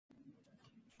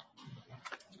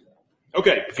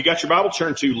Okay, if you got your Bible,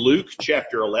 turn to Luke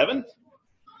chapter 11.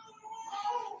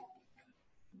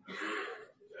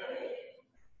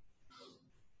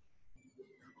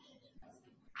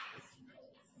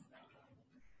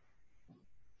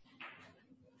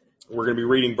 We're going to be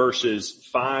reading verses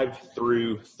 5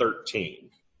 through 13.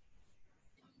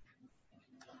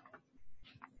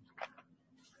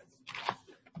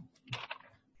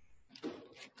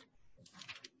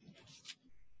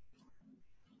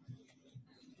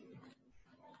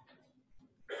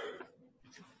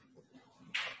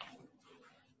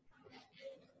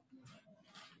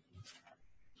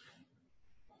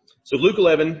 So Luke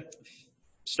 11,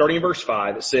 starting in verse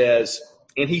 5, it says,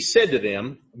 "And he said to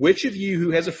them, which of you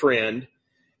who has a friend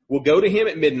will go to him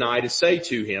at midnight and say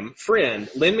to him, 'Friend,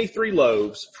 lend me 3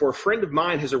 loaves, for a friend of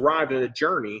mine has arrived on a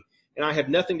journey, and I have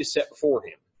nothing to set before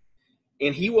him.'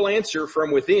 And he will answer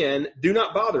from within, 'Do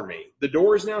not bother me. The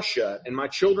door is now shut, and my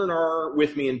children are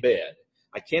with me in bed.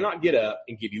 I cannot get up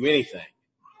and give you anything.'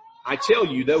 I tell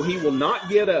you, though he will not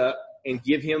get up and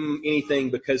give him anything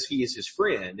because he is his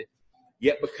friend,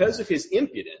 yet because of his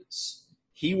impudence,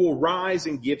 he will rise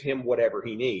and give him whatever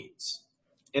he needs.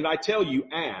 And I tell you,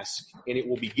 ask, and it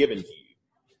will be given to you.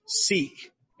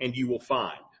 Seek, and you will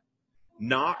find.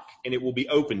 Knock, and it will be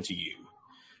open to you.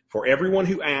 For everyone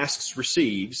who asks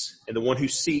receives, and the one who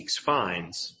seeks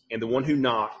finds, and the one who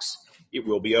knocks, it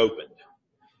will be opened.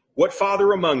 What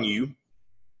father among you,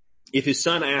 if his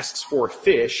son asks for a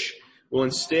fish, will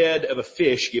instead of a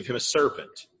fish give him a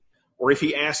serpent? Or if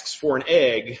he asks for an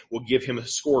egg, will give him a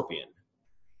scorpion?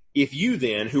 If you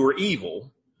then, who are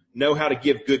evil, know how to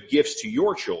give good gifts to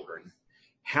your children,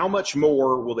 how much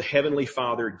more will the Heavenly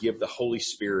Father give the Holy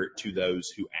Spirit to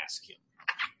those who ask him?"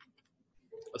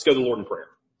 Let's go to the Lord in prayer.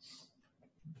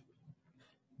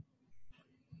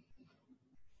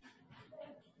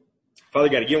 Father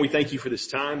God, again, we thank you for this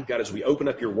time. God, as we open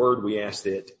up your word, we ask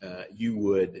that you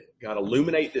would, God,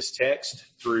 illuminate this text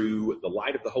through the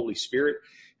light of the Holy Spirit.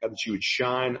 God, that you would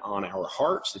shine on our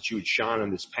hearts, that you would shine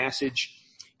on this passage.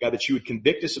 God, that you would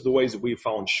convict us of the ways that we have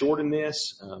fallen short in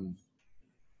this. God,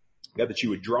 that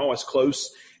you would draw us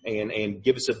close and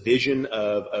give us a vision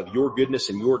of your goodness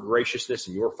and your graciousness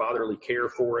and your fatherly care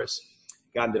for us.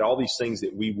 God, that all these things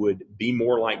that we would be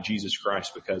more like Jesus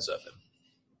Christ because of them.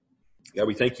 God,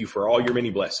 we thank you for all your many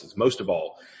blessings. Most of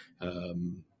all,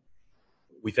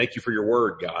 we thank you for your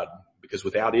word, God, because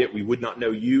without it, we would not know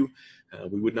you.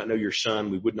 We would not know your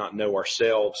son. We would not know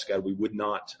ourselves. God, we would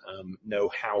not know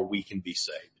how we can be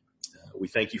saved. We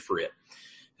thank you for it.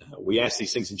 We ask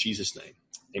these things in Jesus' name.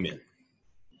 Amen.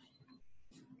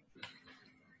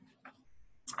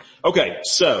 Okay,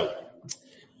 so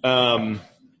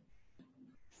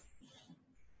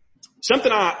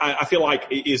something I feel like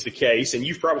is the case, and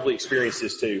you've probably experienced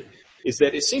this too, is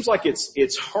that it seems like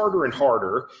it's harder and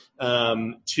harder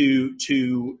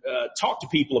to talk to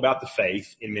people about the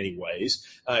faith in many ways.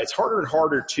 It's harder and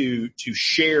harder to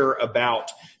share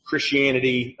about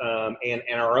Christianity and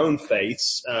our own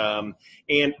faiths.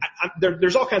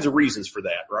 There's all kinds of reasons for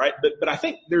that, right? But I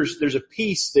think there's a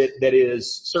piece that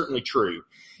is certainly true,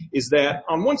 is that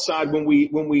on one side, when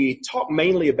we talk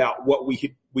mainly about what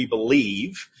we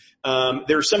believe,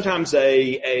 there's sometimes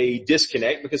a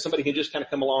disconnect, because somebody can just kind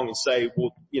of come along and say,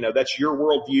 well, that's your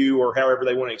worldview, or however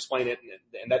they want to explain it,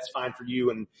 and that's fine for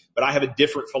you, but I have a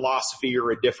different philosophy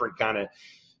or a different kind of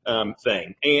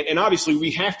thing. And obviously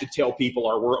we have to tell people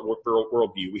our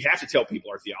worldview. We have to tell people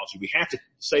our theology. We have to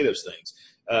say those things.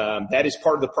 That is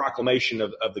part of the proclamation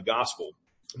of the gospel.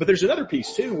 But there's another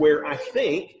piece too, where I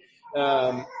think,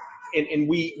 and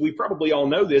we probably all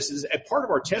know this, is a part of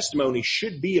our testimony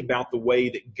should be about the way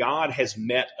that God has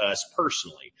met us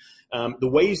personally. The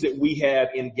ways that we have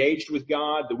engaged with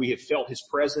God, that we have felt his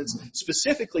presence,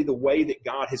 specifically the way that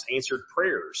God has answered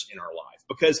prayers in our life.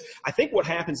 Because I think what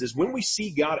happens is when we see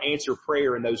God answer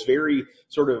prayer in those very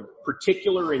sort of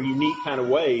particular and unique kind of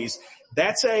ways,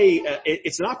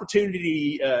 it's an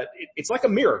opportunity, it's like a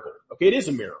miracle. Okay, it is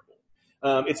a miracle.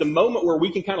 It's a moment where we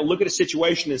can kind of look at a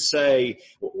situation and say,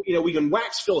 we can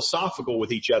wax philosophical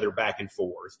with each other back and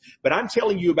forth, but I'm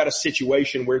telling you about a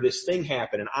situation where this thing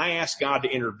happened and I asked God to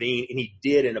intervene, and he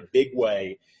did in a big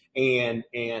way. And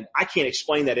I can't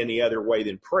explain that any other way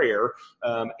than prayer.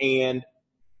 And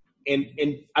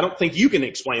I don't think you can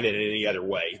explain it in any other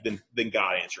way than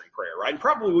God answering prayer, right? And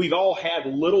probably we've all had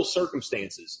little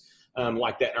circumstances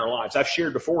like that in our lives. I've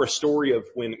shared before a story of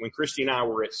when Christy and I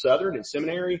were at Southern in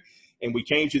seminary, and we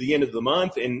came to the end of the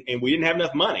month and we didn't have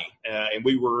enough money. And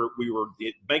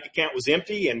the bank account was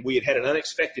empty, and we had an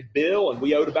unexpected bill, and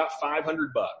we owed about $500.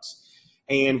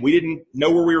 And we didn't know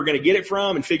where we were going to get it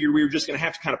from, and figured we were just going to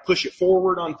have to kind of push it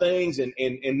forward on things and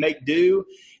make do.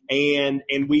 And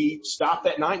we stopped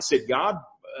that night and said, God,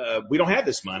 we don't have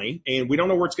this money and we don't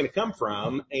know where it's going to come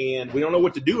from and we don't know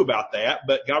what to do about that.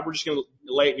 But God, we're just going to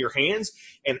lay it in your hands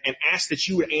and ask that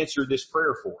you would answer this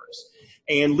prayer for us.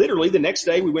 And literally the next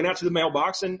day we went out to the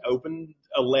mailbox and opened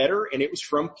a letter, and it was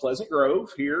from Pleasant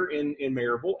Grove here in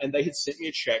Maryville, and they had sent me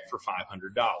a check for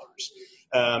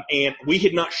 $500. And we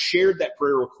had not shared that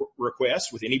prayer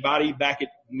request with anybody back at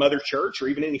Mother Church or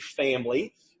even any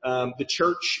family. The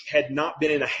church had not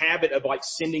been in a habit of like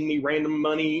sending me random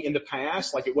money in the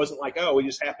past. Like it wasn't like, oh, we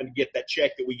just happened to get that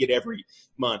check that we get every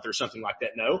month or something like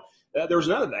that. No, there was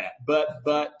none of that.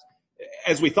 But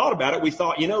as we thought about it, we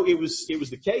thought, it was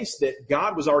the case that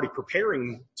God was already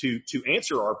preparing to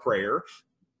answer our prayer.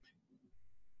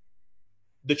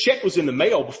 The check was in the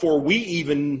mail before we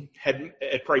even had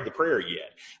prayed the prayer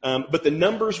yet. But the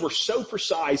numbers were so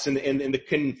precise and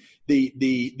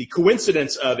the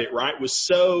coincidence of it, right, was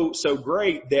so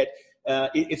great that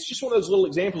it's just one of those little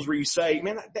examples where you say,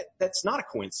 man, that's not a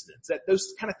coincidence. That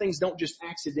those kind of things don't just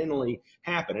accidentally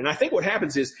happen. And I think what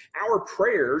happens is our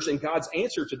prayers and God's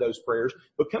answer to those prayers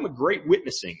become a great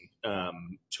witnessing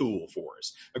tool for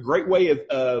us, a great way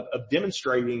of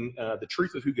demonstrating the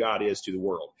truth of who God is to the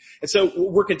world. And so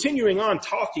we're continuing on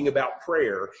talking about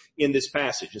prayer in this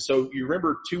passage. And so you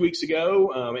remember 2 weeks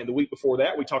ago and the week before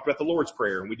that, we talked about the Lord's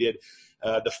Prayer, and we did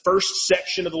the first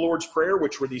section of the Lord's Prayer,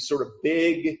 which were these sort of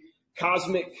big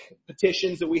cosmic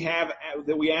petitions that we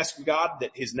ask God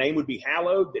that his name would be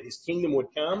hallowed, that his kingdom would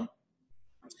come.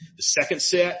 The second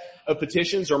set of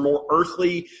petitions are more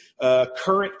earthly,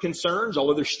 current concerns,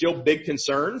 although they're still big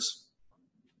concerns,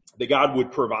 that God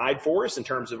would provide for us in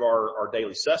terms of our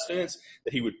daily sustenance,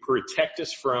 that he would protect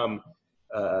us from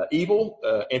evil,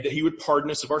 and that he would pardon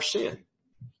us of our sin.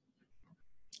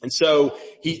 And so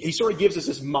he sort of gives us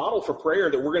this model for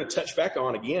prayer that we're going to touch back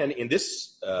on again in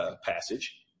this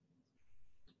passage.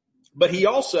 But he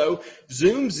also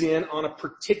zooms in on a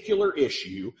particular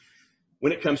issue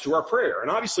when it comes to our prayer. And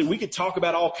obviously we could talk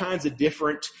about all kinds of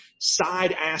different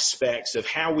side aspects of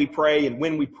how we pray and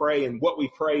when we pray and what we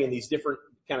pray and these different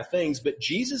kind of things. But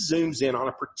Jesus zooms in on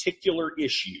a particular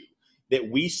issue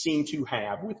that we seem to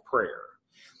have with prayer.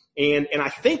 And I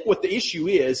think what the issue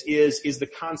is the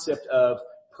concept of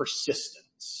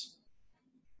persistence.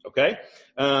 Okay?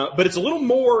 But it's a little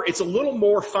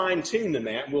more fine-tuned than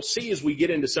that. And we'll see as we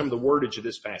get into some of the wordage of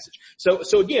this passage.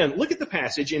 So again, look at the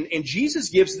passage and Jesus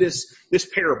gives this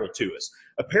parable to us.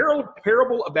 A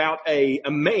parable about a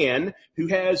man who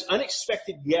has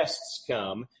unexpected guests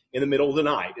come in the middle of the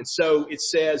night. And so it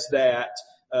says that,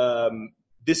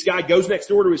 this guy goes next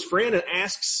door to his friend and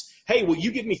asks, hey, will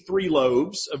you give me 3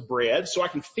 loaves of bread so I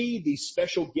can feed these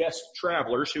special guest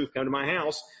travelers who have come to my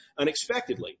house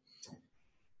unexpectedly?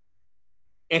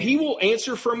 And he will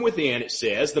answer from within, it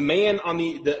says. The man on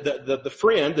the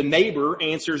friend, the neighbor,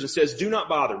 answers and says, do not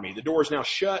bother me. The door is now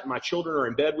shut. My children are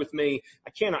in bed with me. I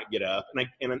cannot get up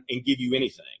and give you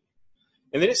anything.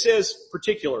 And then it says,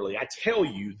 particularly, I tell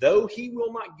you, though he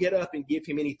will not get up and give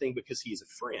him anything because he is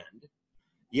a friend,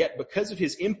 yet because of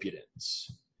his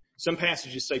impudence, some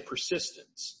passages say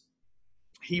persistence,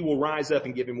 he will rise up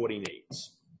and give him what he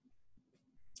needs.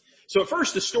 So at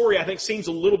first, the story, I think, seems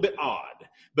a little bit odd.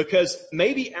 Because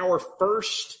maybe our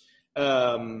first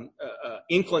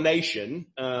inclination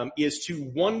is to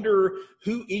wonder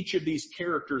who each of these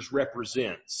characters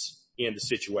represents in the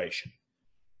situation.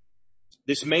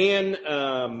 This man,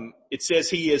 it says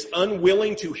he is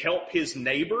unwilling to help his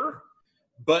neighbor,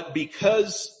 but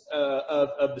because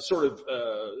of the sort of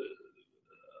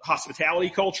hospitality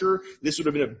culture, this would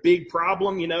have been a big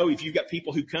problem. If you've got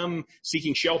people who come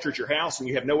seeking shelter at your house and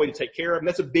you have no way to take care of them,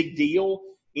 that's a big deal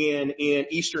in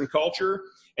Eastern culture.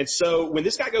 And so when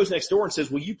this guy goes next door and says,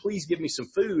 will you please give me some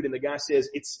food? And the guy says,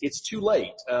 it's too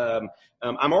late.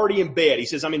 I'm already in bed. He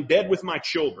says, I'm in bed with my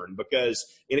children because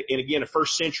in again, a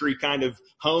first century kind of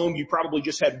home, you probably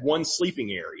just had one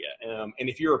sleeping area. And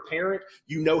if you're a parent,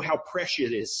 you know how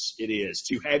precious it is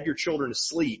to have your children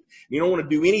asleep. You don't want to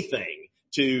do anything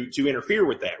to interfere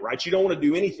with that, right? You don't want to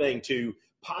do anything to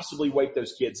possibly wake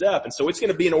those kids up. And so it's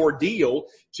going to be an ordeal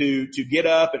to get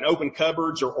up and open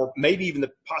cupboards or maybe even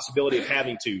the possibility of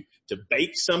having to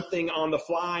bake something on the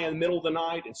fly in the middle of the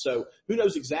night. And so who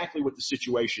knows exactly what the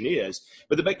situation is.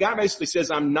 But the guy basically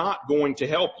says, I'm not going to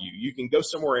help you. You can go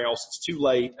somewhere else. It's too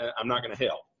late. I'm not going to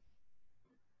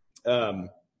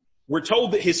help. We're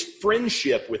told that his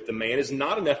friendship with the man is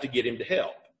not enough to get him to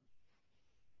help.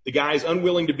 The guy is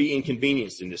unwilling to be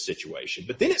inconvenienced in this situation.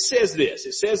 But then it says this.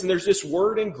 It says, and there's this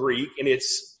word in Greek, and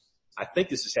I think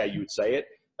this is how you would say it,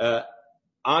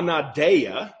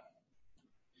 anadeia,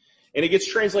 and it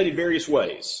gets translated various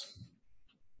ways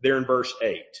there in verse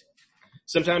 8. It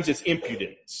Sometimes it's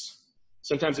impudence.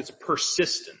 Sometimes it's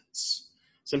persistence.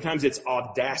 Sometimes it's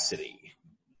audacity.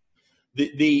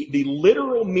 The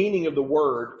literal meaning of the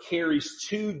word carries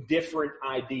two different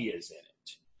ideas in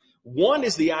it. One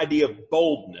is the idea of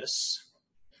boldness.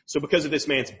 So because of this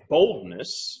man's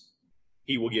boldness,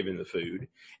 he will give him the food.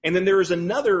 And then there is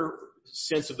another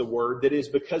sense of the word that is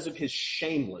because of his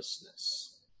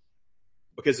shamelessness.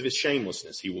 Because of his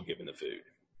shamelessness, he will give him the food.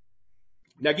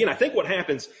 Now again, I think what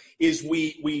happens is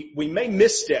we may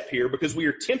misstep here because we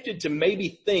are tempted to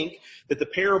maybe think that the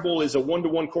parable is a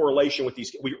one-to-one correlation with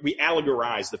these. We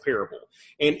allegorize the parable.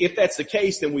 And if that's the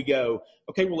case, then we go,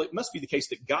 okay, well, it must be the case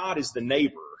that God is the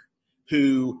neighbor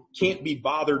who can't be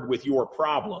bothered with your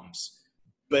problems.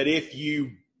 But if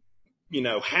you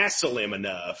hassle him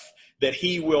enough, that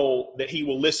he will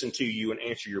listen to you and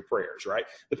answer your prayers, right?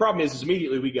 The problem is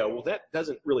immediately we go, well, that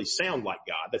doesn't really sound like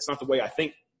God. That's not the way I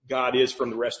think God is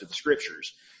from the rest of the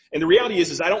scriptures. And the reality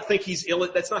is I don't think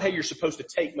that's not how you're supposed to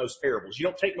take most parables. You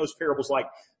don't take most parables like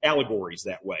allegories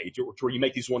that way, to where you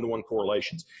make these one-to-one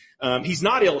correlations. He's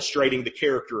not illustrating the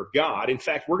character of God. In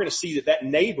fact, we're going to see that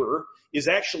neighbor is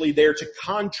actually there to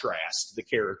contrast the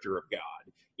character of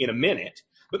God in a minute.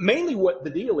 But mainly what the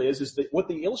deal is that what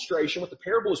the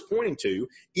parable is pointing to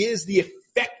is the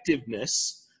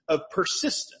effectiveness of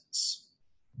persistence.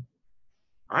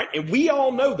 All right. And we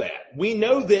all know that. We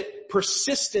know that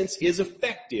persistence is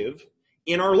effective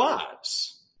in our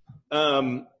lives.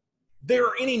 There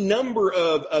are any number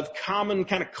of common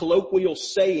kind of colloquial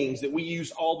sayings that we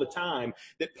use all the time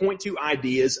that point to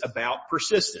ideas about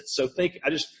persistence. So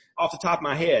off the top of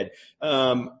my head,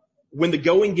 when the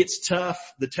going gets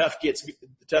tough, the tough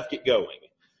get going.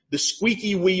 The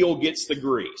squeaky wheel gets the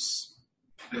grease.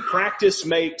 Practice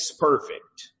makes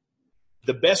perfect.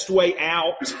 The best way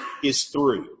out is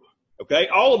through. Okay?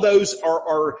 All of those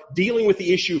are dealing with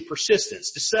the issue of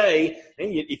persistence. To say,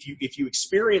 and if you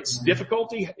experience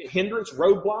difficulty, hindrance,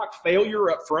 roadblock,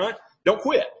 failure up front, don't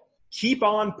quit. Keep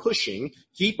on pushing.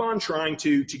 Keep on trying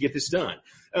to get this done.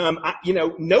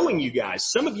 Knowing you guys,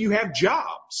 some of you have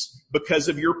jobs because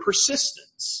of your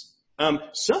persistence.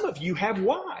 Some of you have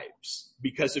wives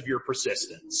because of your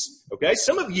persistence. Okay?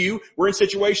 Some of you were in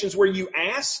situations where you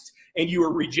asked and you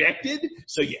were rejected,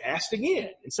 so you asked again.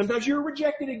 And sometimes you were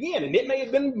rejected again, and it may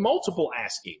have been multiple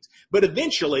askings. But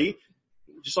eventually,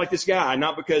 just like this guy,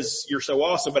 not because you're so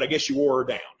awesome, but I guess you wore her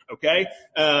down, okay?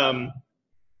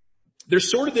 There's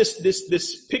sort of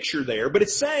this picture there, but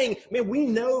it's saying, man, we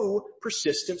know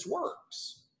persistence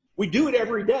works. We do it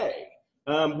every day.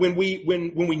 When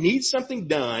we need something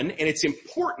done and it's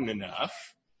important enough,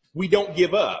 we don't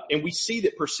give up. And we see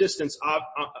that persistence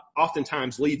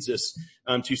oftentimes leads us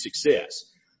to success.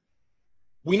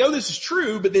 We know this is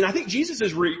true, but then I think Jesus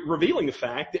is revealing the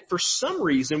fact that for some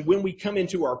reason, when we come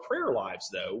into our prayer lives,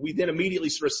 though, we then immediately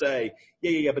sort of say,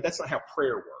 yeah, but that's not how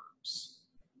prayer works.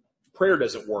 Prayer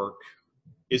doesn't work,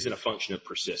 isn't a function of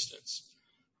persistence.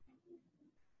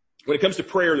 When it comes to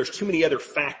prayer, there's too many other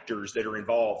factors that are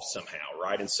involved somehow,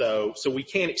 right? And so we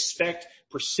can't expect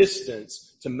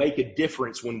persistence to make a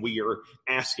difference when we are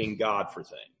asking God for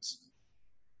things.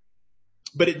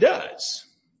 But it does.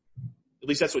 At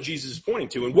least that's what Jesus is pointing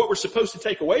to. And what we're supposed to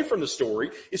take away from the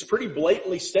story is pretty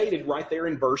blatantly stated right there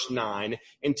in verse 9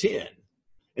 and 10.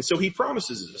 And so he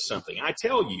promises us something. I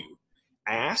tell you,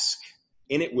 ask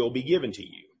and it will be given to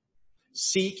you.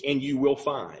 Seek and you will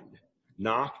find.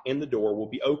 Knock and the door will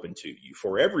be open to you.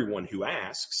 For everyone who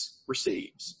asks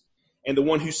receives. And the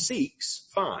one who seeks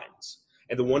finds.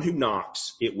 And the one who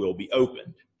knocks, it will be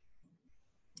opened.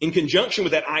 In conjunction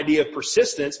with that idea of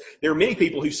persistence, there are many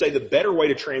people who say the better way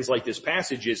to translate this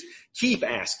passage is keep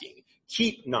asking,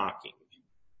 keep knocking,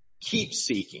 keep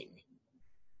seeking.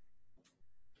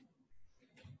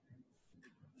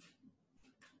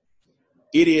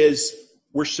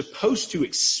 We're supposed to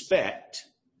expect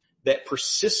that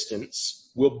persistence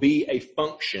will be a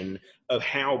function of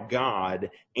how God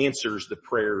answers the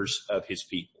prayers of his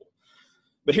people.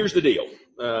 But here's the deal.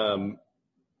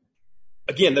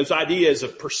 Again, those ideas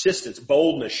of persistence,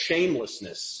 boldness,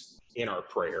 shamelessness in our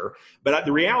prayer. But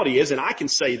the reality is, and I can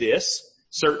say this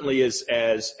certainly as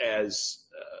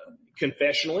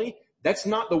confessionally, that's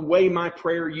not the way my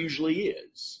prayer usually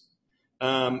is.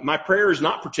 My prayer is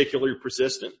not particularly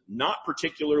persistent, not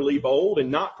particularly bold, and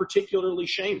not particularly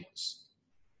shameless.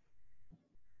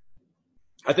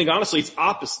 I think honestly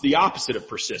it's the opposite of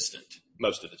persistent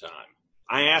most of the time.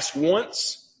 I ask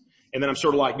once, and then I'm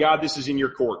sort of like, God, this is in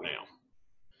your court now.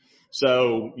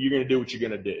 So you're going to do what you're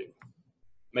going to do.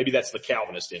 Maybe that's the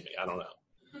Calvinist in me. I don't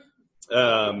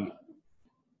know.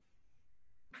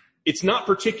 It's not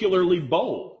particularly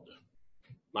bold.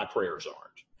 My prayers aren't.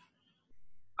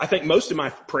 I think most of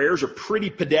my prayers are pretty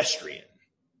pedestrian.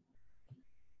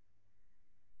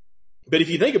 But if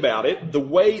you think about it, the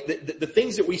way the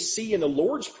things that we see in the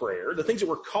Lord's Prayer, the things that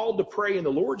we're called to pray in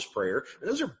the Lord's Prayer,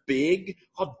 those are big,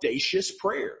 audacious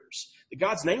prayers. That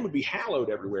God's name would be hallowed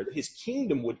everywhere, that his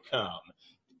kingdom would come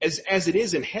as it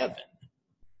is in heaven.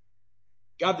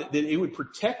 God, that it would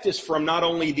protect us from not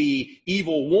only the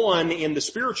evil one in the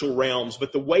spiritual realms,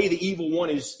 but the way the evil one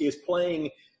is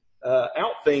playing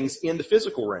out things in the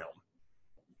physical realm.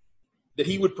 That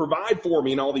he would provide for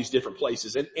me in all these different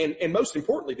places. And most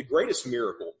importantly, the greatest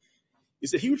miracle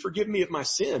is that he would forgive me of my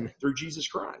sin through Jesus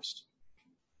Christ.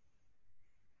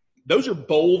 Those are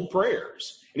bold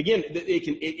prayers. And again,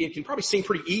 it can probably seem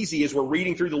pretty easy as we're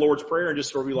reading through the Lord's Prayer and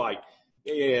just sort of be like,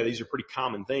 yeah, these are pretty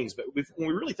common things. But when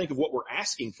we really think of what we're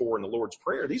asking for in the Lord's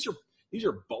Prayer, these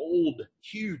are bold,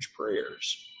 huge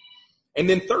prayers. And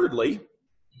then thirdly,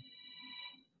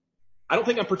 I don't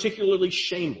think I'm particularly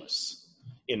shameless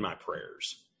in my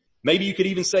prayers. Maybe you could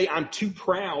even say I'm too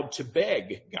proud to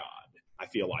beg God, I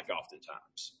feel like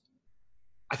oftentimes.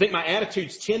 I think my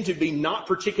attitudes tend to be not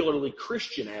particularly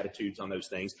Christian attitudes on those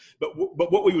things, but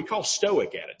what we would call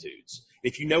Stoic attitudes.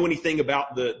 If you know anything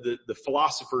about the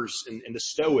philosophers and the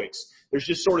Stoics, there's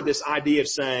just sort of this idea of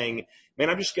saying, man,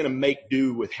 I'm just going to make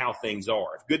do with how things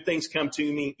are. If good things come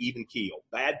to me, even keel.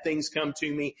 Bad things come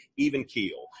to me, even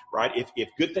keel. Right? If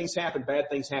good things happen, bad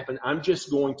things happen, I'm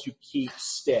just going to keep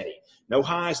steady. No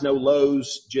highs, no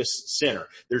lows, just center.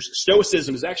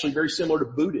 Stoicism is actually very similar to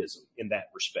Buddhism in that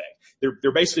respect.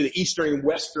 They're basically the Eastern and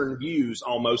Western views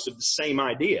almost of the same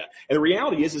idea. And the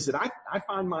reality is that I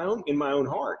find in my own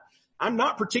heart, I'm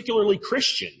not particularly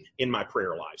Christian in my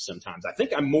prayer life sometimes. I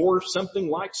think I'm more something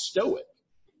like Stoic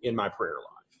in my prayer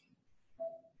life.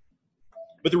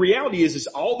 But the reality is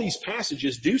all these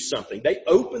passages do something. They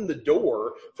open the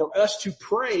door for us to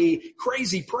pray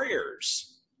crazy prayers.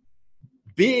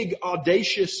 Big,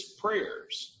 audacious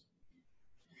prayers.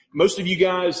 Most of you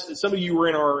guys, some of you were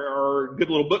in our good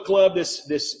little book club this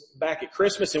back at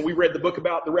Christmas, and we read the book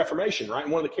about the Reformation, right?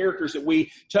 And one of the characters that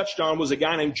we touched on was a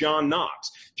guy named John Knox.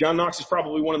 John Knox is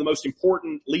probably one of the most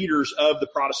important leaders of the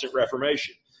Protestant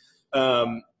Reformation.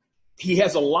 He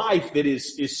has a life that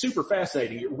is super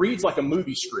fascinating. It reads like a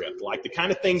movie script, like the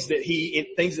kind of things that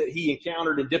he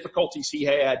encountered and difficulties he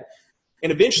had.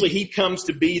 And eventually he comes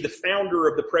to be the founder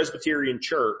of the Presbyterian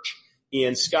Church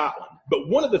in Scotland. But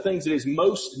one of the things that is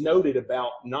most noted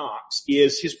about Knox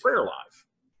is his prayer life.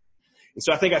 And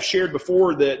so I think I've shared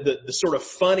before the sort of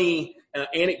funny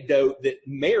anecdote that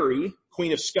Mary,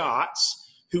 Queen of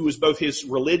Scots, who was both his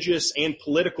religious and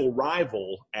political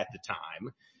rival at the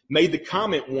time, made the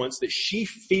comment once that she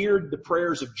feared the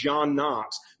prayers of John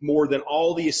Knox more than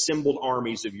all the assembled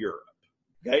armies of Europe.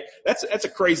 Okay, that's a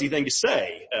crazy thing to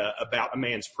say about a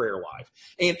man's prayer life.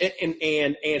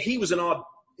 And he was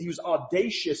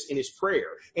audacious in his prayer,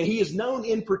 and he is known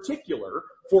in particular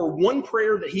for one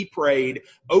prayer that he prayed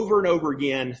over and over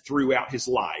again throughout his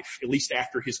life, at least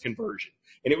after his conversion.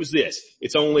 And it was this.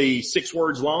 It's only 6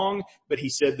 words long, but he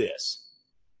said this: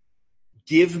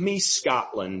 "Give me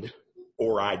Scotland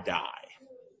or I die."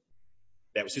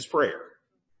 That was his prayer.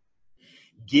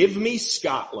 Give me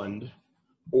Scotland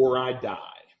or I die.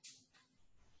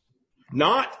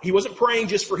 He wasn't praying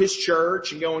just for his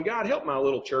church and going, God, help my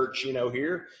little church,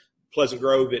 here, Pleasant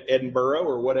Grove at Edinburgh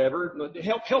or whatever.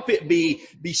 Help it be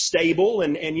stable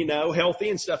and healthy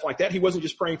and stuff like that. He wasn't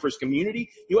just praying for his community.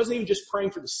 He wasn't even just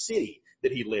praying for the city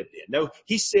that he lived in. No,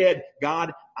 he said,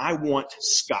 God, I want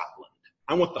Scotland.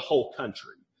 I want the whole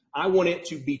country. I want it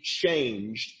to be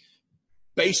changed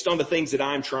based on the things that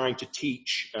I'm trying to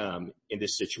teach in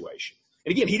this situation.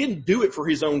 And again, he didn't do it for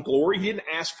his own glory. He didn't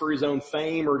ask for his own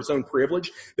fame or his own privilege,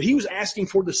 but he was asking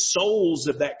for the souls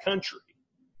of that country.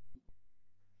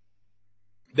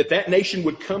 That nation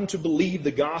would come to believe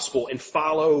the gospel and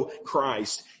follow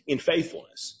Christ in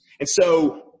faithfulness. And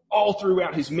so all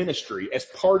throughout his ministry, as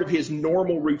part of his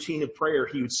normal routine of prayer,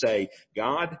 he would say,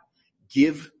 God,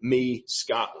 give me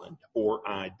Scotland or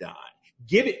I die.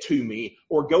 Give it to me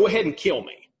or go ahead and kill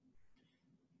me.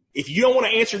 If you don't want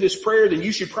to answer this prayer, then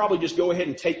you should probably just go ahead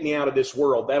and take me out of this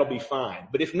world. That'll be fine.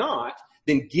 But if not,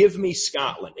 then give me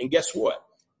Scotland. And guess what?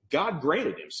 God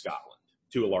granted him Scotland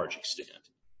to a large extent.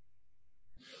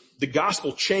 The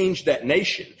gospel changed that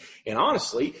nation. And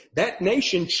honestly, that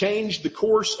nation changed the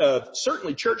course of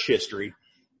certainly church history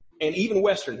and even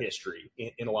Western history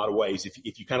in a lot of ways,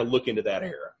 if you kind of look into that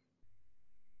era.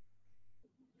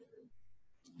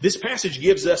 This passage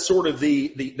gives us sort of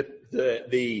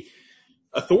the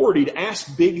authority to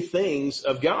ask big things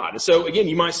of God. And so again,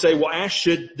 you might say, well,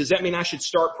 does that mean I should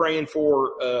start praying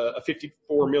for a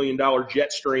 $54 million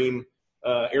jet stream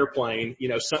airplane,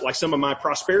 like some of my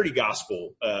prosperity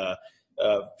gospel,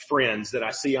 friends that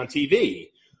I see on TV.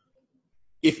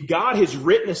 If God has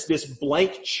written us this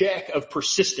blank check of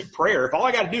persistent prayer, if all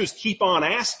I got to do is keep on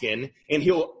asking and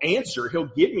he'll answer, he'll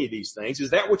give me these things,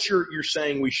 is that what you're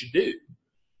saying we should do?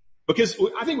 Because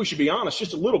I think we should be honest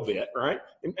just a little bit, right?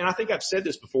 And I think I've said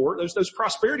this before. Those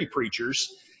prosperity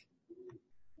preachers,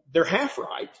 they're half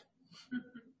right?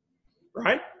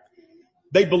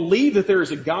 They believe that there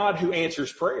is a God who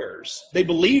answers prayers. They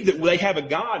believe that they have a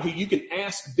God who you can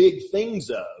ask big things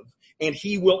of and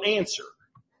he will answer.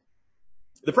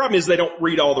 The problem is they don't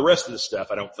read all the rest of the stuff,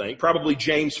 I don't think. Probably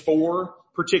James 4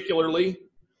 particularly.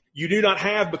 You do not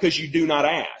have because you do not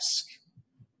ask.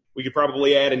 We could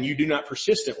probably add, and you do not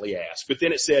persistently ask. But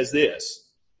then it says this,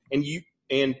 and you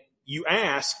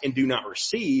ask and do not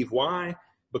receive. Why?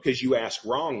 Because you ask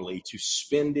wrongly to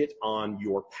spend it on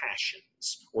your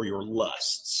passions or your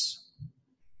lusts.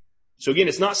 So again,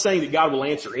 it's not saying that God will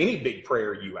answer any big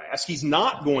prayer you ask. He's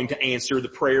not going to answer the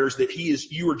prayers that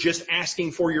you are just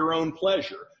asking for your own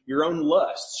pleasure, your own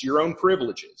lusts, your own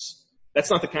privileges.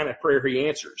 That's not the kind of prayer he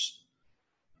answers.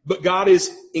 But God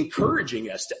is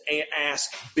encouraging us to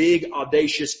ask big,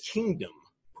 audacious kingdom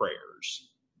prayers.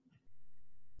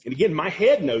 And again, my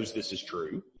head knows this is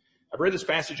true. I've read this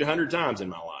passage 100 times in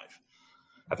my life.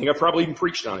 I think I've probably even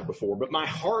preached on it before, but my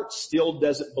heart still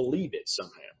doesn't believe it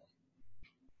somehow.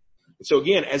 So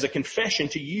again, as a confession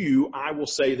to you, I will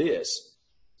say this,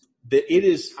 that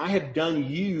I have done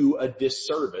you a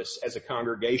disservice as a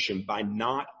congregation by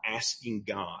not asking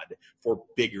God for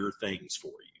bigger things for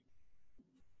you.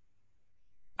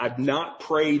 I've not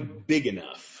prayed big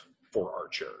enough for our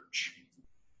church.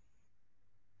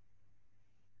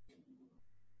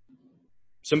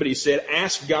 Somebody said,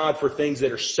 ask God for things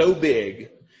that are so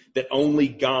big that only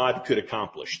God could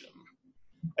accomplish them.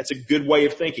 That's a good way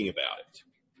of thinking about it.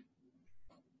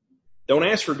 Don't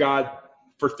ask for God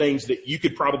for things that you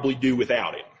could probably do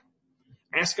without him.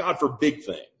 Ask God for big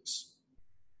things.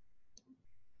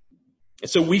 And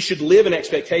so we should live in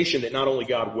expectation that not only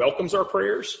God welcomes our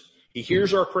prayers, he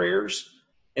hears our prayers,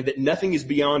 and that nothing is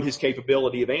beyond his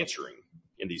capability of answering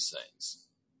in these things.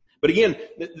 But again,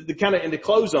 and to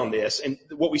close on this, and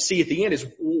what we see at the end is,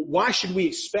 why should we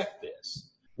expect this?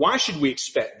 Why should we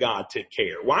expect God to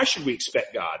care? Why should we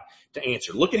expect God to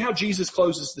answer? Look at how Jesus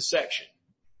closes the section.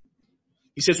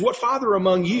 He says, what father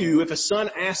among you, if a son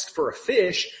asks for a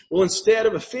fish, will instead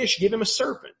of a fish give him a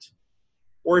serpent?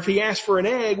 Or if he asks for an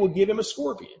egg, will give him a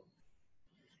scorpion?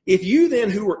 If you then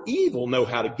who are evil know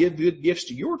how to give good gifts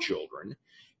to your children,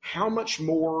 how much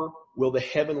more will the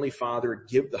heavenly Father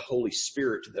give the Holy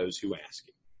Spirit to those who ask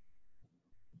him?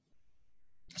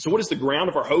 So what is the ground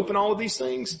of our hope in all of these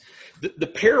things? The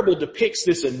parable depicts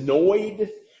this annoyed,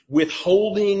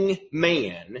 withholding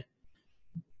man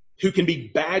who can be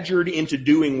badgered into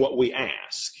doing what we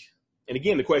ask. And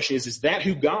again, the question is that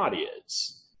who God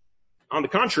is? On the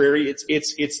contrary,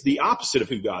 it's the opposite of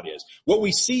who God is. What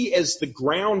we see as the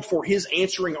ground for his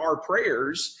answering our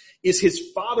prayers is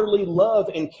his fatherly love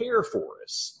and care for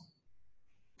us.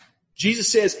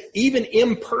 Jesus says, even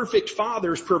imperfect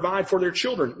fathers provide for their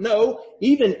children. No,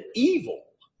 even evil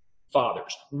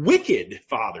fathers, wicked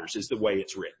fathers is the way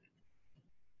it's written,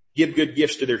 give good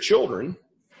gifts to their children.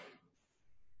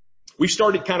 We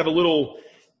started kind of a little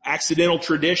accidental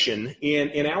tradition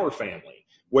in our family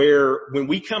where when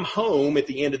we come home at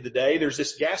the end of the day, there's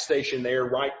this gas station there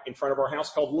right in front of our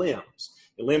house called Lim's.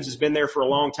 And Lim's has been there for a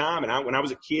long time. And when I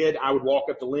was a kid, I would walk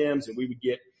up to Lim's and we would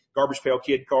get Garbage Pail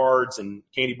Kid cards and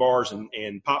candy bars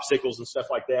and popsicles and stuff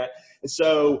like that. And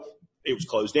so it was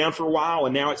closed down for a while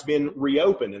and now it's been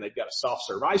reopened and they've got a soft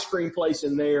serve ice cream place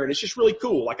in there. And it's just really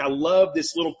cool. Like I love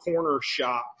this little corner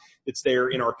shop that's there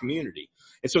in our community.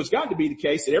 And so it's gotten to be the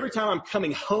case that every time I'm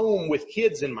coming home with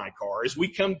kids in my car, as we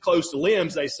come close to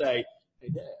Lim's, they say, hey,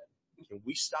 Dad, can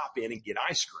we stop in and get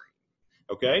ice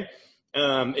cream? Okay?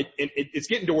 It's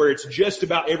getting to where it's just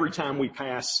about every time we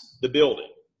pass the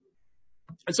building.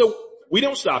 And so we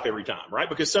don't stop every time, right?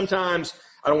 Because sometimes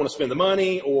I don't want to spend the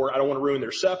money or I don't want to ruin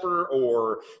their supper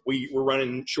or we're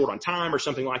running short on time or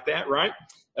something like that, right?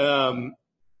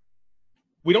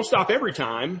 We don't stop every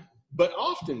time. But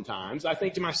oftentimes I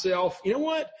think to myself, you know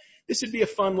what? This would be a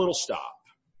fun little stop.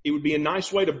 It would be a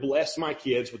nice way to bless my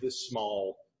kids with this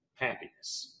small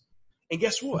happiness. And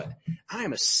guess what? I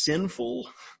am a sinful,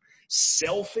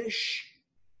 selfish,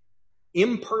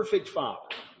 imperfect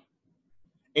father.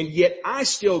 And yet I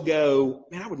still go,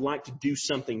 man, I would like to do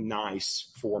something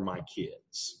nice for my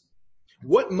kids.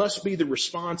 What must be the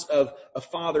response of a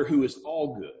father who is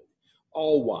all good,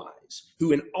 all wise,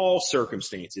 who in all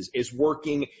circumstances is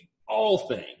working all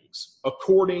things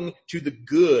according to the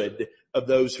good of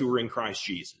those who are in Christ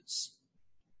Jesus.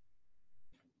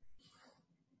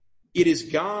 It is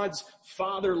God's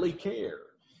fatherly care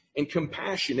and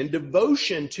compassion and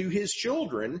devotion to his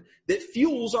children that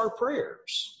fuels our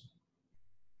prayers.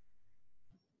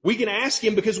 We can ask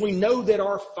him because we know that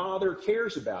our Father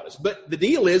cares about us. But the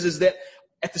deal is that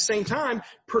at the same time,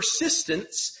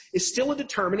 persistence is still a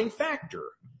determining factor.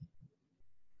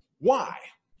 Why?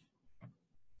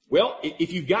 Well,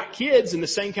 if you've got kids and the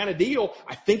same kind of deal,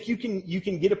 I think you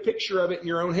can get a picture of it in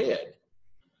your own head.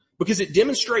 Because it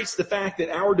demonstrates the fact that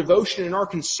our devotion and our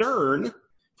concern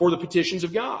for the petitions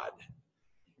of God.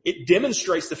 It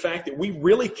demonstrates the fact that we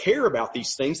really care about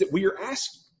these things that we are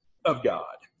asked of God.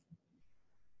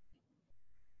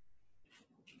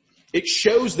 It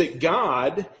shows to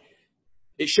God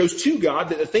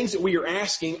that the things that we are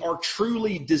asking are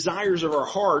truly desires of our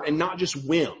heart and not just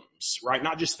whims, right?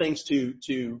 Not just things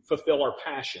to fulfill our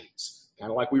passions,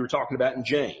 kind of like we were talking about in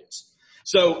James.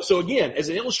 So again, as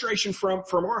an illustration from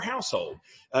our household,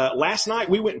 last night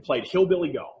we went and played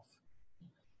hillbilly golf.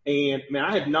 And man,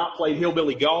 I have not played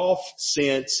hillbilly golf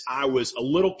since I was a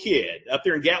little kid. Up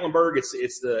there in Gatlinburg,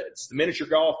 it's the miniature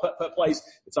golf putt place.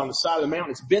 It's on the side of the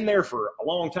mountain. It's been there for a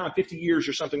long time, 50 years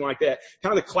or something like that.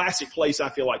 Kind of the classic place I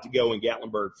feel like to go in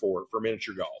Gatlinburg for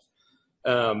miniature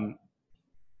golf.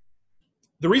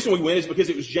 The reason we went is because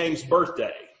it was James'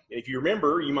 birthday. If you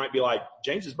remember, you might be like,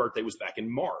 James's birthday was back in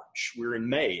March. We're in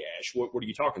May, Ash. What are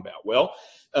you talking about? Well,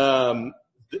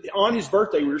 on his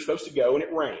birthday, we were supposed to go and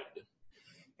it rained.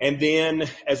 And then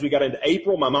as we got into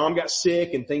April, my mom got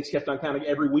sick and things kept on kind of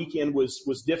every weekend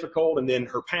was difficult, and then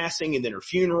her passing and then her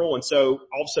funeral. And so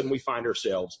all of a sudden we find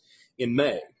ourselves in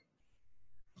May.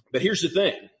 But here's the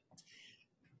thing.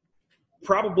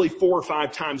 Probably 4 or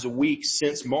 5 times a week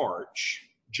since March,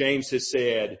 James has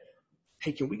said,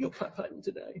 hey, can we go putt-putting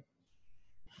today?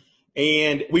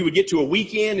 And we would get to a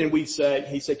weekend and he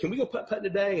said, can we go putt-putting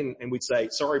today? And we'd say,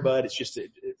 sorry, bud, it's just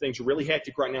things are really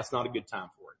hectic right now. It's not a good time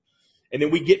for it. And then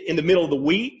we get in the middle of the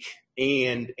week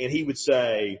and he would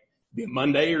say, be a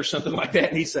Monday or something like that.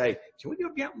 And he'd say, can we go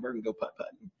to Gatlinburg and go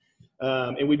putt-putting?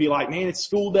 And we'd be like, man, it's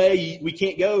school day. We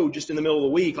can't go just in the middle of the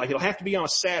week. Like, it'll have to be on a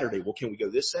Saturday. Well, can we go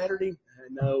this Saturday?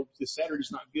 No, this Saturday's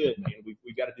not good, man.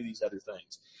 We've got to do these other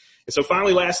things. And so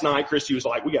finally last night, Christy was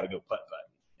like, we got to go putt-putting.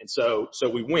 And so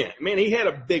we went. Man, he had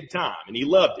a big time and he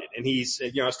loved it. And he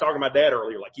said, I was talking to my dad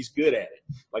earlier, like he's good at it.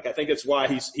 Like, I think that's why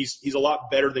he's a lot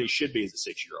better than he should be as a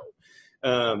 6-year-old.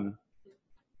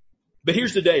 But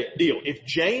here's the deal. If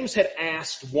James had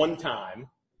asked one time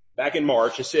back in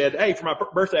March and said, hey, for my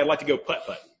birthday, I'd like to go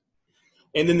putt-putting.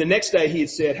 And then the next day he had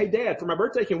said, hey, Dad, for my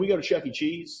birthday, can we go to Chuck E.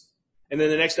 Cheese? And then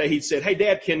the next day he'd said, hey,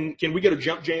 Dad, can we go to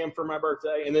Jump Jam for my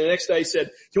birthday? And then the next day he said,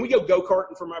 can we go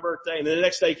go-karting for my birthday? And then the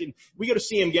next day, can we go to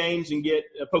CM Games and get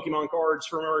Pokemon cards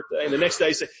for my birthday? And the next day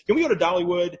he said, can we go to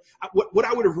Dollywood? What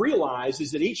I would have realized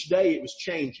is that each day it was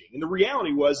changing. And the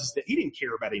reality was that he didn't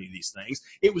care about any of these things.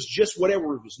 It was just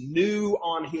whatever was new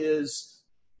on his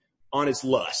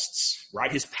lusts,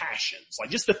 right? His passions. Like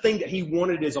just the thing that he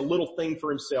wanted as a little thing for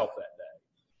himself that day.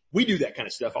 We do that kind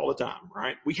of stuff all the time,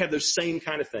 right? We have those same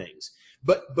kind of things.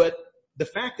 But the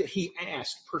fact that he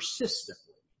asked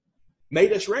persistently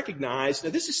made us recognize,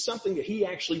 now this is something that he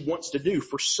actually wants to do.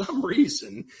 For some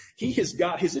reason, he has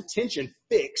got his attention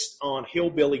fixed on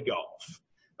hillbilly golf.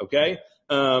 Okay?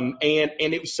 And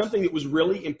it was something that was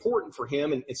really important for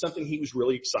him and something he was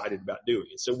really excited about doing.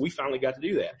 And so we finally got to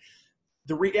do that.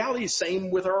 The reality is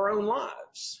same with our own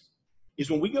lives. Is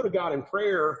when we go to God in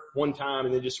prayer one time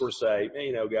and then just sort of say,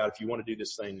 hey, God, if you want to do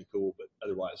this thing, cool, but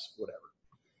otherwise, whatever.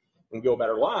 And go about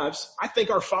our lives. I think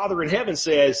our Father in heaven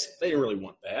says, they didn't really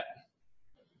want that.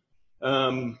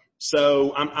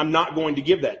 So I'm not going to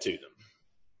give that to them.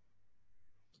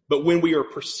 But when we are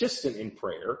persistent in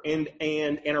prayer and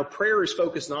our prayer is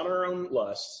focused not on our own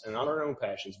lusts and not on our own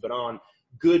passions, but on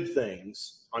good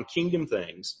things, on kingdom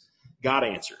things, God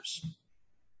answers.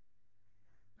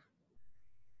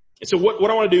 And so what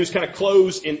I want to do is kind of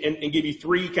close and give you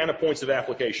 3 kind of points of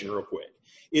application real quick.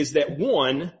 Is that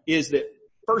one is that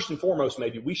first and foremost,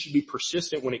 maybe we should be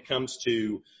persistent when it comes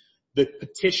to the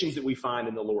petitions that we find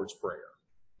in the Lord's Prayer.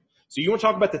 So you want to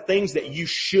talk about the things that you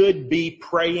should be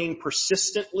praying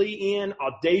persistently in,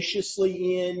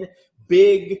 audaciously in,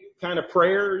 big kind of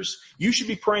prayers. You should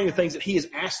be praying the things that he has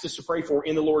asked us to pray for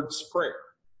in the Lord's Prayer.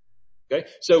 Okay?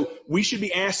 So we should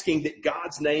be asking that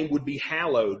God's name would be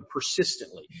hallowed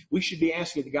persistently. We should be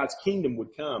asking that God's kingdom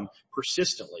would come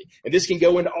persistently. And this can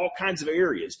go into all kinds of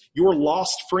areas. Your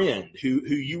lost friend who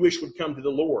you wish would come to the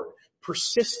Lord,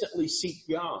 persistently seek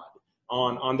God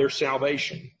on their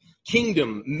salvation.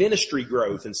 Kingdom, ministry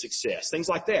growth and success, things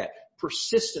like that.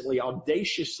 Persistently,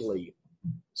 audaciously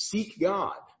Seek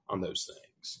God on those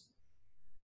things.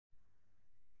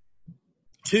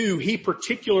 2, he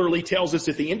particularly tells us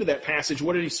at the end of that passage,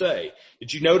 what did he say?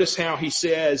 Did you notice how he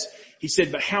said,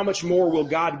 but how much more will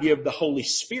God give the Holy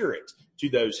Spirit to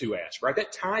those who ask, right?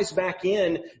 That ties back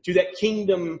in to that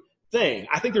kingdom thing.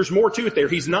 I think there's more to it there.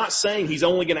 He's not saying he's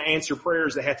only going to answer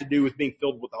prayers that have to do with being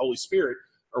filled with the Holy Spirit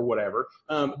or whatever.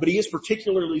 But he is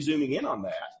particularly zooming in on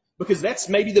that because that's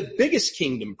maybe the biggest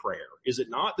kingdom prayer, is it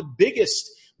not? The biggest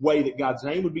way that God's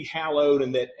name would be hallowed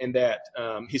and that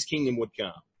his kingdom would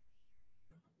come.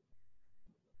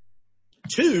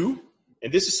 2,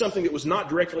 and this is something that was not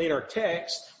directly in our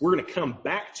text. We're going to come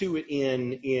back to it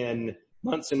in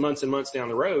months and months and months down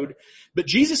the road. But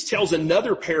Jesus tells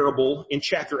another parable in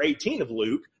chapter 18 of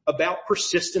Luke about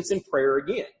persistence in prayer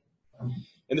again.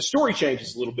 And the story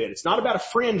changes a little bit. It's not about a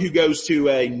friend who goes to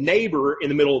a neighbor in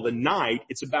the middle of the night.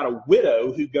 It's about a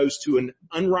widow who goes to an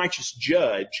unrighteous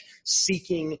judge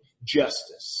seeking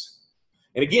justice.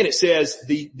 And again, it says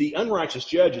the unrighteous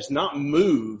judge is not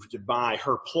moved by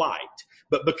her plight,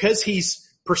 but because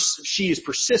she is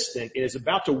persistent and is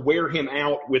about to wear him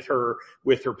out with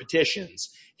her petitions,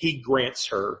 he grants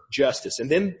her justice. And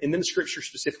then the scripture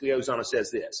specifically goes on and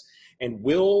says this, and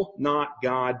will not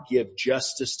God give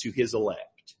justice to his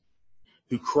elect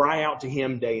who cry out to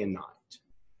him day and night?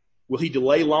 Will he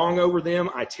delay long over them?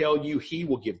 I tell you, he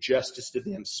will give justice to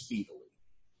them speedily.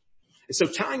 And so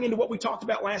tying into what we talked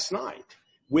about last night,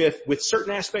 with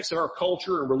certain aspects of our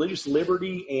culture and religious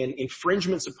liberty and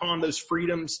infringements upon those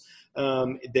freedoms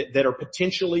that are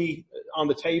potentially on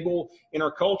the table in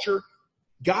our culture,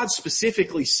 God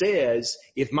specifically says,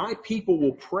 if my people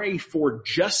will pray for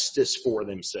justice for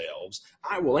themselves,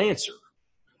 I will answer.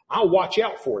 I'll watch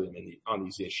out for them on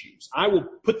these issues. I will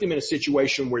put them in a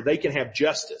situation where they can have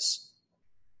justice.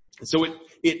 And so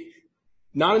it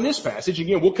not in this passage.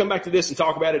 Again, we'll come back to this and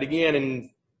talk about it again in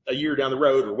a year down the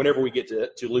road or whenever we get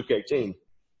to Luke 18.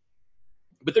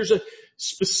 But there's a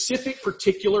specific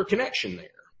particular connection there.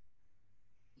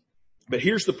 But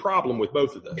here's the problem with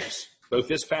both of those, both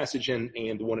this passage and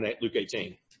the one in Luke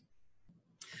 18.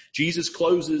 Jesus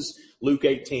closes Luke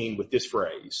 18 with this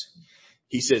phrase.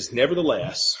 He says,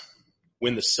 nevertheless,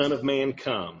 when the Son of Man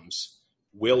comes,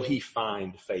 will he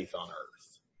find faith on earth?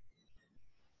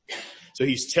 So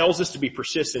he tells us to be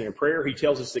persistent in prayer. He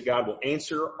tells us that God will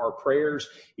answer our prayers.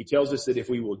 He tells us that if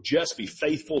we will just be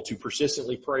faithful to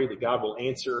persistently pray, that God will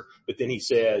answer. But then he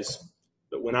says,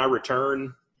 but when I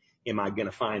return, am I going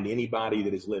to find anybody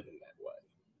that is living that way?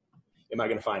 Am I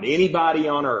going to find anybody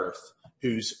on earth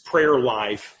whose prayer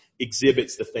life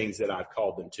exhibits the things that I've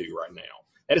called them to right now?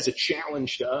 That is a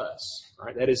challenge to us,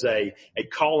 right? That is a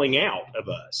calling out of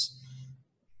us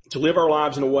to live our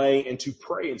lives in a way and to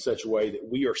pray in such a way that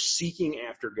we are seeking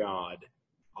after God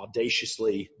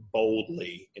audaciously,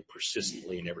 boldly, and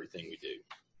persistently in everything we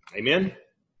do. Amen?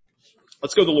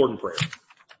 Let's go to the Lord in prayer.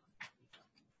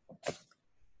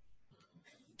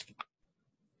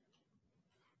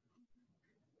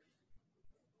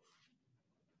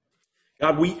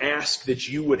 God, we ask that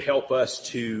you would help us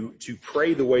to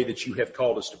pray the way that you have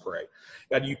called us to pray.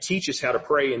 God, you teach us how to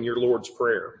pray in your Lord's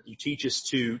Prayer. You teach us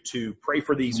to pray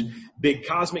for these big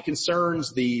cosmic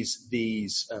concerns, these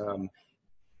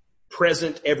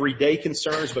present everyday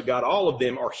concerns, but God, all of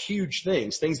them are huge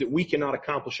things that we cannot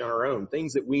accomplish on our own,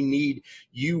 things that we need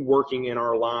you working in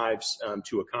our lives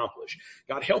to accomplish.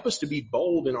 God, help us to be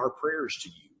bold in our prayers to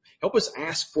you. Help us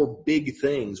ask for big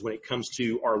things when it comes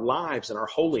to our lives and our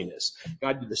holiness.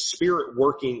 God, to the Spirit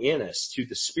working in us, to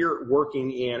the Spirit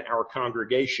working in our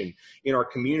congregation, in our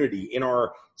community, in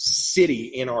our city,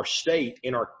 in our state,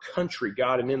 in our country,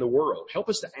 God, and in the world. Help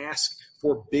us to ask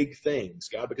for big things,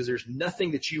 God, because there's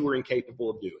nothing that you are incapable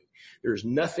of doing. There's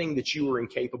nothing that you are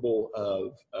incapable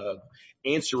of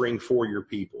answering for your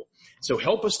people. So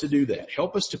help us to do that.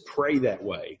 Help us to pray that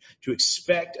way, to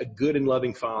expect a good and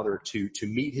loving Father to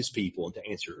meet his people and to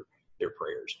answer their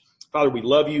prayers. Father, we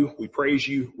love you. We praise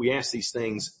you. We ask these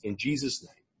things in Jesus'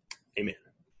 name.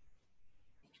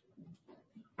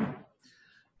 Amen.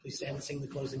 Please stand and sing the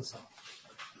closing song.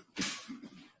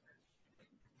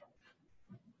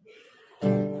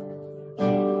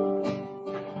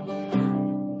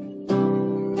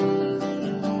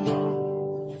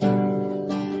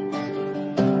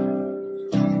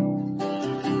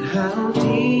 How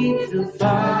deep the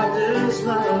Father's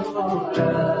love for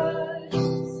us,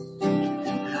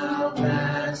 how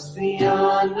vast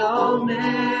beyond all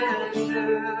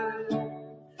measure,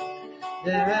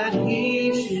 that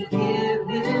he should give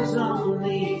his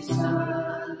only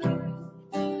Son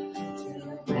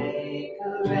to make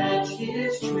a wretch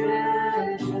his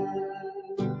treasure.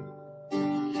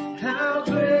 How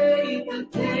great the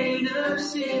pain of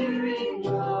sin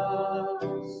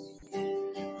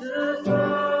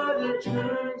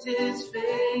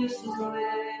waste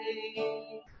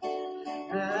away,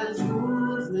 as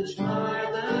wounds which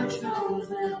are the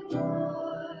chosen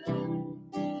one,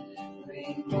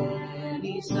 bring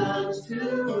many sons to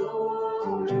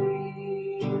glory.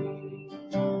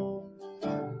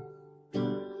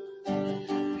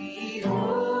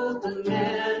 Behold the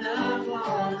man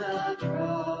upon the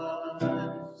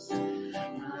cross,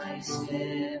 my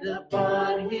sin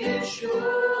upon his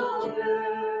shoulders.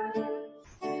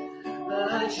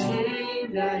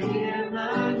 Ashamed, I hear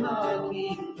my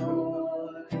mocking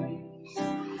voice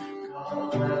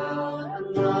call out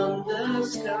among the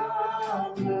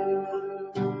scoffers.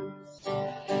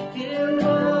 It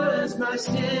was my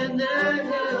sin that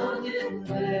held him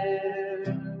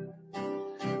there,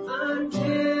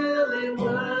 until it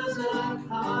was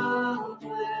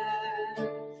accomplished.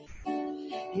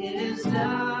 His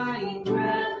dying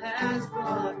breath has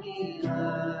brought me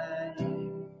life.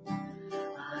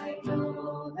 I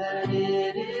know that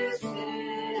it is finished.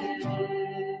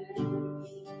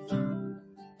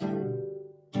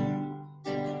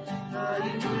 I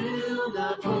will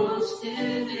not boast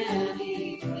in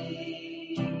anything,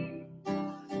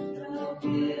 no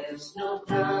gifts, no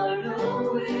power,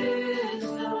 no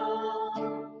wisdom,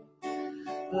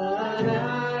 but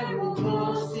I will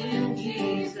boast in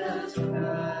Jesus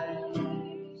Christ,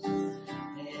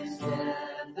 his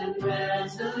death and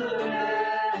resurrection.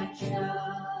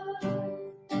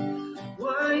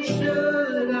 Why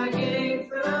should I gain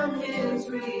from his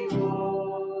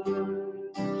reward?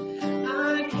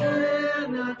 I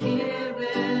cannot give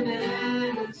an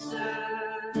answer,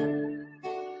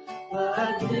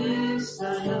 but this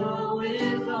I know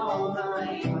with all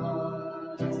my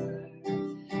heart.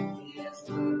 His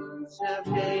wounds have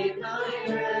paid my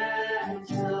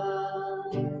ransom.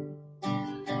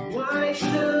 Why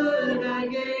should I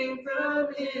gain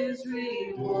from his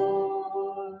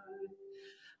reward?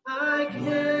 I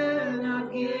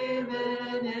cannot give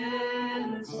an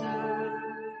answer,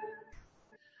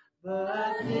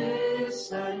 but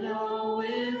this I know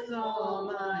with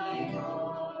all my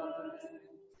heart.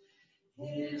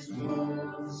 His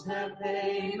wounds have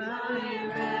paid my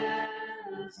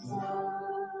ransom.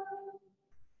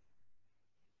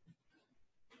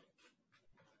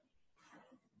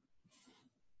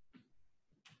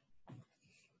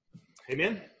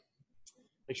 Amen.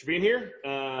 Thanks for being here.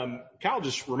 Kyle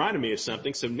just reminded me of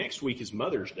something. So next week is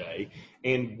Mother's Day,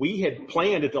 and we had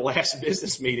planned at the last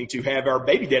business meeting to have our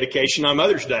baby dedication on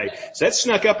Mother's Day. So that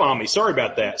snuck up on me. Sorry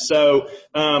about that. So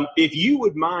if you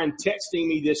would mind texting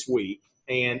me this week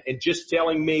and just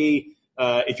telling me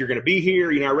if you're going to be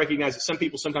here. I recognize that some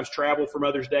people sometimes travel for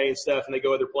Mother's Day and stuff, and they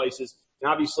go other places.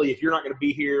 And obviously, if you're not going to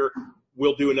be here,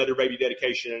 we'll do another baby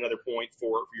dedication at another point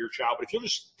for your child. But if you'll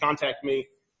just contact me,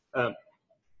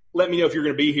 let me know if you're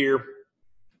going to be here.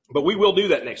 But we will do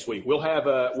that next week. We'll have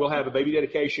a baby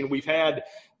dedication. We've had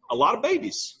a lot of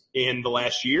babies in the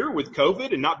last year with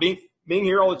COVID and not being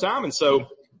here all the time. And so,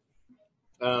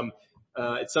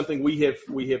 it's something we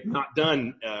have not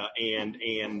done,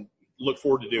 and look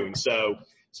forward to doing. So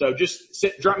just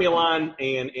drop me a line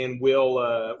and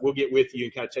we'll get with you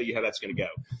and kind of tell you how that's going to go.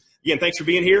 Again, thanks for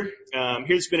being here.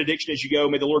 Here's the benediction as you go.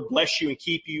 May the Lord bless you and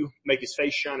keep you, make his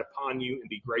face shine upon you and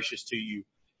be gracious to you,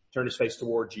 turn his face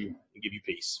towards you and give you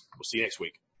peace. We'll see you next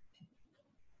week.